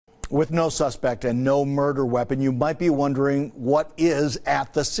With no suspect and no murder weapon, you might be wondering what is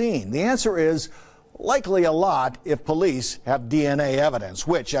at the scene. The answer is likely a lot if police have DNA evidence,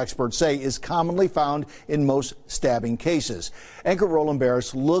 which experts say is commonly found in most stabbing cases. Anchor Roland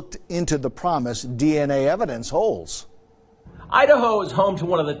Barris looked into the promise DNA evidence holds. Idaho is home to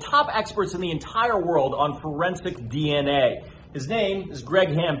one of the top experts in the entire world on forensic DNA. His name is Greg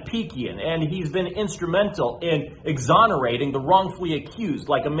Hampikian, and he's been instrumental in exonerating the wrongfully accused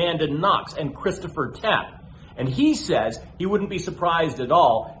like Amanda Knox and Christopher Tapp. And he says he wouldn't be surprised at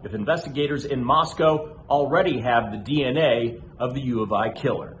all if investigators in Moscow already have the DNA of the U of I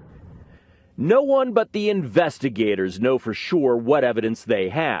killer. No one but the investigators know for sure what evidence they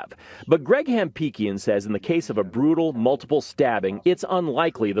have. But Greg Hampikian says in the case of a brutal, multiple stabbing, it's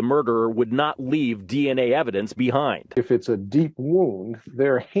unlikely the murderer would not leave DNA evidence behind. If it's a deep wound,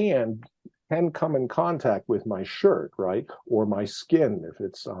 their hand can come in contact with my shirt, right? Or my skin if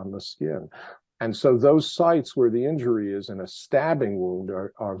it's on the skin. And so those sites where the injury is in a stabbing wound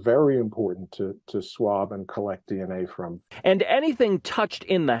are very important to swab and collect DNA from. And anything touched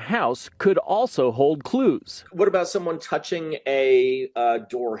in the house could also hold clues. What about someone touching a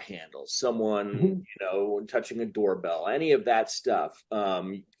door handle, someone, touching a doorbell, any of that stuff?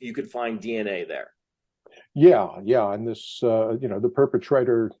 You could find DNA there. Yeah. And this, the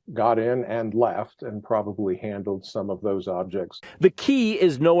perpetrator got in and left and probably handled some of those objects. The key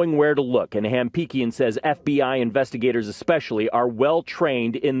is knowing where to look, and Hampikian says FBI investigators especially are well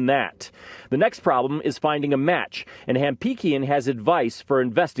trained in that. The next problem is finding a match, and Hampikian has advice for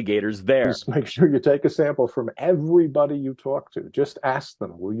investigators there. Just make sure you take a sample from everybody you talk to. Just ask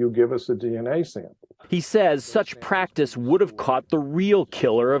them, will you give us a DNA sample? He says such practice would have caught the real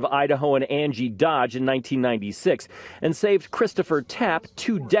killer of Idaho and Angie Dodge in 1996 and saved Christopher Tapp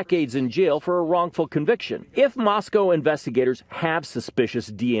 2 decades in jail for a wrongful conviction. If Moscow investigators have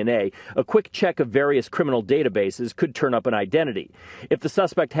suspicious DNA, a quick check of various criminal databases could turn up an identity. If the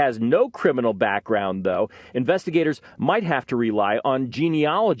suspect has no criminal background, though, investigators might have to rely on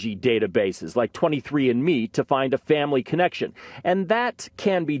genealogy databases like 23andMe to find a family connection, and that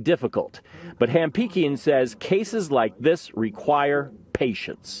can be difficult. But Hampikian says cases like this require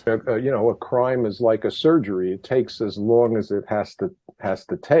patience. A crime is like a surgery. It takes as long as it has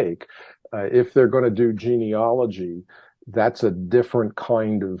to take. If they're going to do genealogy, that's a different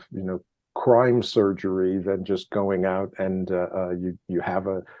kind of, crime surgery than just going out and you have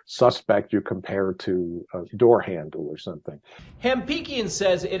a suspect you compare to a door handle or something. Hampikian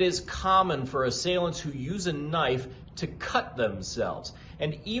says it is common for assailants who use a knife to cut themselves.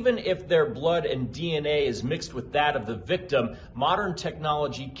 And even if their blood and DNA is mixed with that of the victim, modern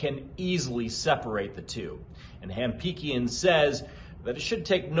technology can easily separate the two. And Hampikian says that it should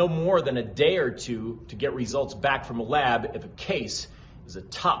take no more than a day or two to get results back from a lab if a case is a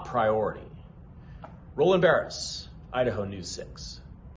top priority. Roland Barris, Idaho News 6.